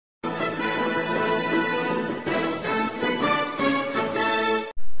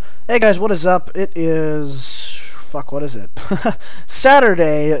Hey guys, what is up? It is... fuck, what is it?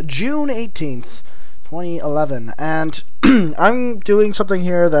 Saturday, June 18th, 2011, and I'm doing something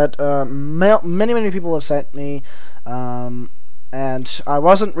here that many people have sent me, and I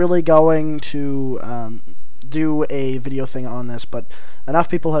wasn't really going to do a video thing on this, but enough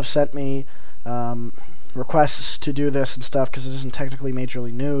people have sent me requests to do this and stuff, because it isn't technically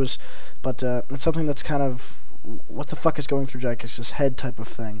majorly news, but it's something that's kind of what the fuck is going through Jagex's head type of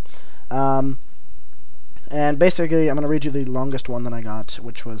thing. And basically, I'm going to read you the longest one that I got,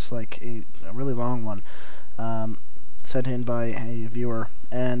 which was like a really long one, sent in by a viewer.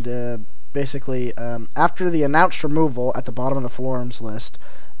 And basically, after the announced removal at the bottom of the forums list,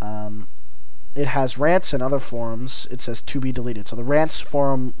 it has rants and other forums. It says to be deleted. So the rants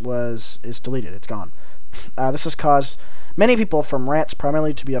forum is deleted. It's gone. This has caused many people from rants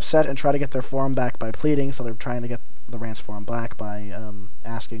primarily to be upset and try to get their forum back by pleading. So they're trying to get the rants forum back by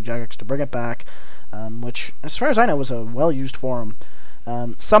asking Jagex to bring it back, which, as far as I know, was a well-used forum.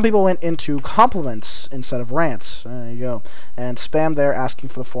 Some people went into compliments instead of rants. There you go. And spammed there asking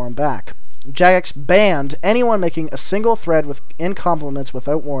for the forum back. Jagex banned anyone making a single thread in compliments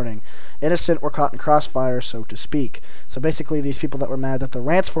without warning. Innocent were caught in crossfire, so to speak. So basically, these people that were mad that the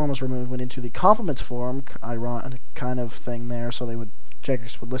rants forum was removed went into the compliments forum, ironic kind of thing there, so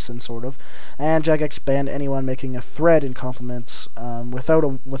Jagex would listen, sort of. And Jagex banned anyone making a thread in compliments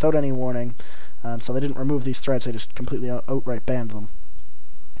without any warning. So they didn't remove these threads; they just completely outright banned them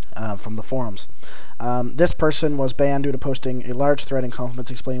from the forums. This person was banned due to posting a large thread in compliments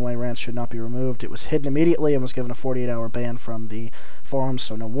explaining why rants should not be removed. It was hidden immediately and was given a 48-hour ban from the forums,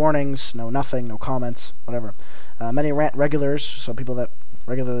 so no warnings, no nothing, no comments, whatever. Many rant regulars, so people that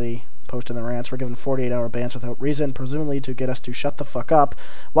regularly post in the rants, were given 48-hour bans without reason, presumably to get us to shut the fuck up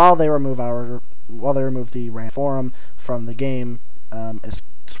while they remove the rant forum from the game as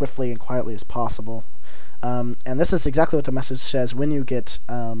swiftly and quietly as possible. And this is exactly what the message says when you get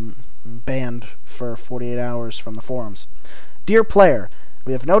banned for 48 hours from the forums. Dear player,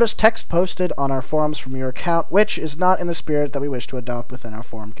 we have noticed text posted on our forums from your account, which is not in the spirit that we wish to adopt within our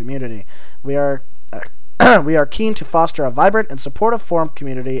forum community. We are keen to foster a vibrant and supportive forum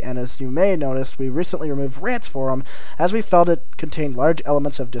community, and as you may notice, we recently removed Rant's forum as we felt it contained large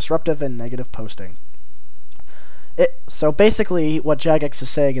elements of disruptive and negative posting. So basically, what Jagex is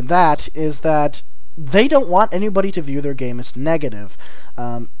saying in that is that they don't want anybody to view their game as negative.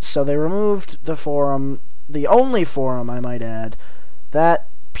 So they removed the forum, the only forum, I might add, that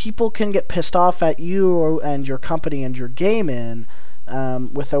people can get pissed off at you and your company and your game in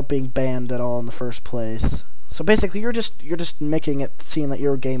without being banned at all in the first place. So basically, you're just making it seem that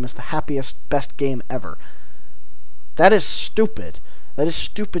your game is the happiest, best game ever. That is stupid. That is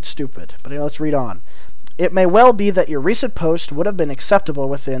stupid. But let's read on. It may well be that your recent post would have been acceptable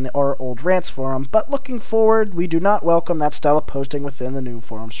within our old rants forum, but looking forward, we do not welcome that style of posting within the new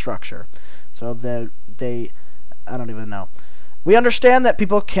forum structure. So I don't even know. We understand that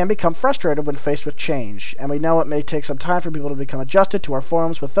people can become frustrated when faced with change, and we know it may take some time for people to become adjusted to our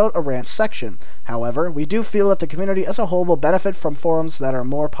forums without a rant section. However, we do feel that the community as a whole will benefit from forums that are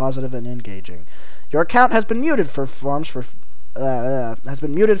more positive and engaging. Your account has been muted from the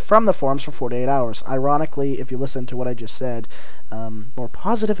forums for 48 hours. Ironically, if you listen to what I just said, more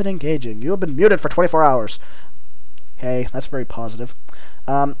positive and engaging. You have been muted for 24 hours. Hey, that's very positive.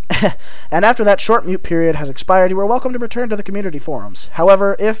 And after that short mute period has expired, you are welcome to return to the community forums.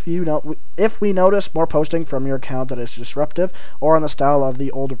 However, if we notice more posting from your account that is disruptive or in the style of the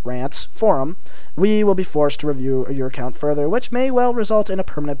old rants forum, we will be forced to review your account further, which may well result in a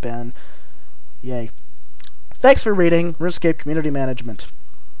permanent ban. Yay. Thanks for reading RuneScape Community Management.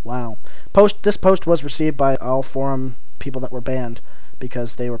 Wow. This post was received by all forum people that were banned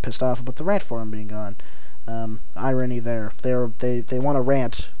because they were pissed off about the rant forum being gone. Irony there. They want to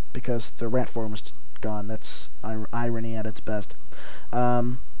rant because the rant forum was gone. That's irony at its best.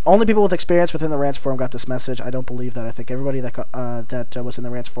 Only people with experience within the rants forum got this message. I don't believe that. I think everybody that was in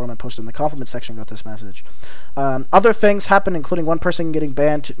the rants forum and posted in the compliment section got this message. Other things happened, including one person getting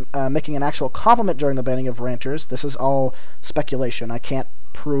banned, making an actual compliment during the banning of ranters. This is all speculation. I can't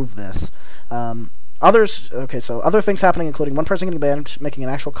prove this. Other things happening, including one person getting banned, making an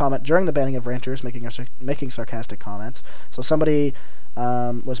actual comment during the banning of ranters, making sarcastic comments. So somebody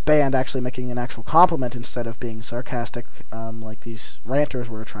was banned actually making an actual compliment instead of being sarcastic, like these ranters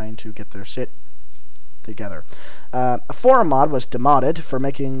were trying to get their shit together. A forum mod was demodded for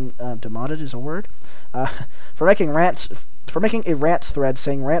making demodded is a word for making a rants thread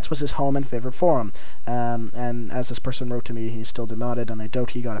saying rants was his home and favorite forum. And as this person wrote to me, he's still demodded, and I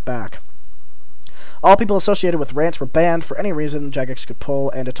doubt he got it back. All people associated with rants were banned for any reason Jagex could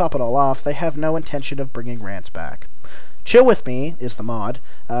pull, and to top it all off, they have no intention of bringing rants back. Chill With Me is the mod.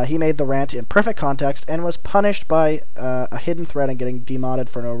 He made the rant in perfect context and was punished by a hidden thread and getting demodded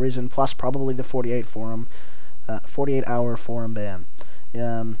for no reason, plus probably the 48-hour forum ban.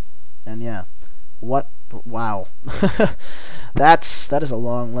 And yeah, what? Wow, that is a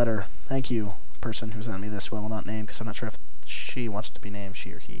long letter. Thank you, person who sent me this. Well, not named because I'm not sure if she wants to be named,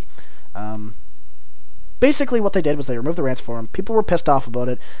 she or he. Basically, what they did was they removed the rants forum. People were pissed off about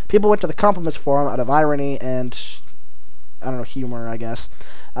it. People went to the compliments forum out of irony and, I don't know, humor, I guess.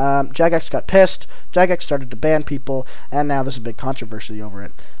 Jagex got pissed. Jagex started to ban people, and now there's a big controversy over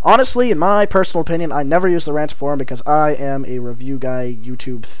it. Honestly, in my personal opinion, I never use the rants forum because I am a review guy,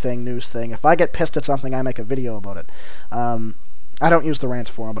 YouTube thing, news thing. If I get pissed at something, I make a video about it. I don't use the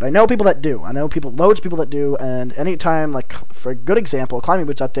rants forum, but I know people that do. I know loads of people that do, and anytime, like, for a good example, Climbing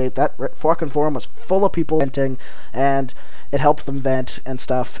Boots Update, that fucking forum was full of people venting, and it helped them vent and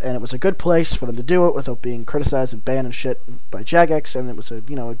stuff, and it was a good place for them to do it without being criticized and banned and shit by Jagex, and it was a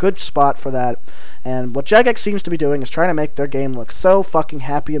good spot for that. And what Jagex seems to be doing is trying to make their game look so fucking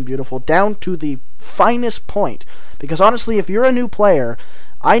happy and beautiful down to the finest point. Because honestly, if you're a new player,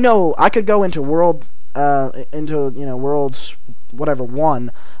 I know I could go into Worlds whatever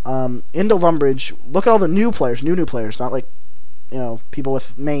 1 into Lumbridge, look at all the new players, not like people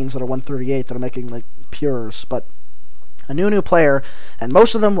with mains that are 138 that are making like pures, but a new player, and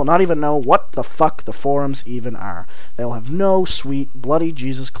most of them will not even know what the fuck the forums even are. They'll have no sweet bloody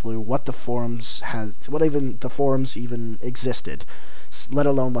Jesus clue what the forums even existed, let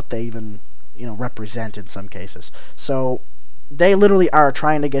alone what they even represent in some cases. So they literally are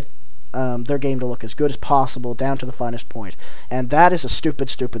trying to get their game to look as good as possible down to the finest point, and that is a stupid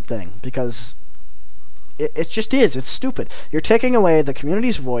thing, because it just is. It's stupid. You're taking away the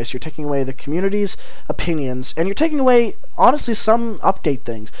community's voice, you're taking away the community's opinions, and you're taking away, honestly, some update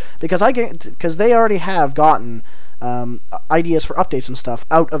things, because they already have gotten ideas for updates and stuff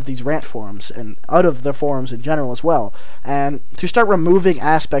out of these rant forums and out of the forums in general as well. And to start removing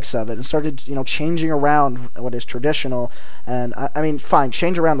aspects of it and started changing around what is traditional, and I mean, fine,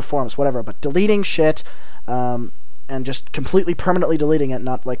 change around the forums, whatever, but deleting shit and just completely permanently deleting it,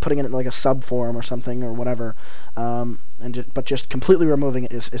 not like putting it in like a sub forum or something or whatever, but just completely removing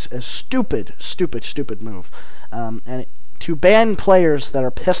it is a stupid move. To ban players that are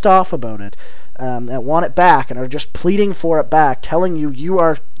pissed off about it, that want it back and are just pleading for it back, telling you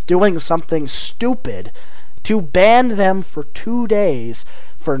are doing something stupid, to ban them for 2 days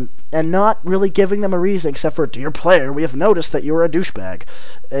and not really giving them a reason except for, dear player, we have noticed that you're a douchebag,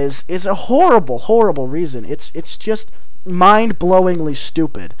 is a horrible reason. It's just mind-blowingly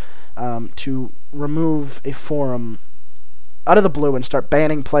stupid to remove a forum out of the blue and start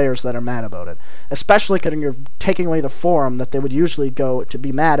banning players that are mad about it, especially considering you're taking away the forum that they would usually go to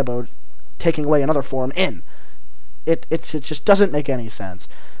be mad about taking away another forum in. It just doesn't make any sense.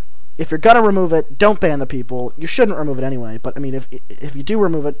 If you're gonna remove it, don't ban the people. You shouldn't remove it anyway, but I mean, if you do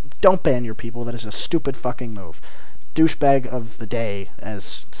remove it, don't ban your people. That is a stupid fucking move. Douchebag of the day,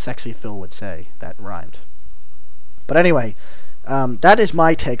 as Sexy Phil would say. That rhymed. But anyway, that is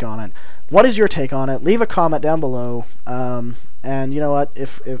my take on it. What is your take on it? Leave a comment down below. And you know what?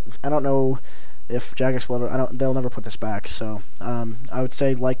 If I don't know if Jagex will ever, they'll never put this back. So I would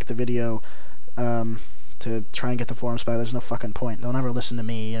say like the video to try and get the forums back. There's no fucking point. They'll never listen to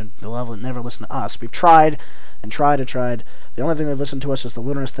me, and they'll never listen to us. We've tried and tried and tried. The only thing they've listened to us is the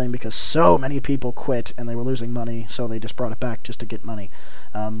Wilderness thing, because so many people quit and they were losing money, so they just brought it back just to get money.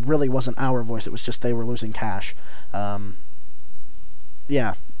 Really wasn't our voice. It was just they were losing cash.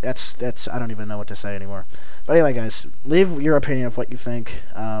 Yeah, that's I don't even know what to say anymore. But anyway, guys, leave your opinion of what you think.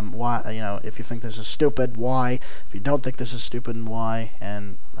 Why, if you think this is stupid, why? If you don't think this is stupid, and why?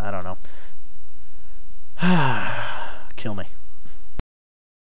 And I don't know. Kill me.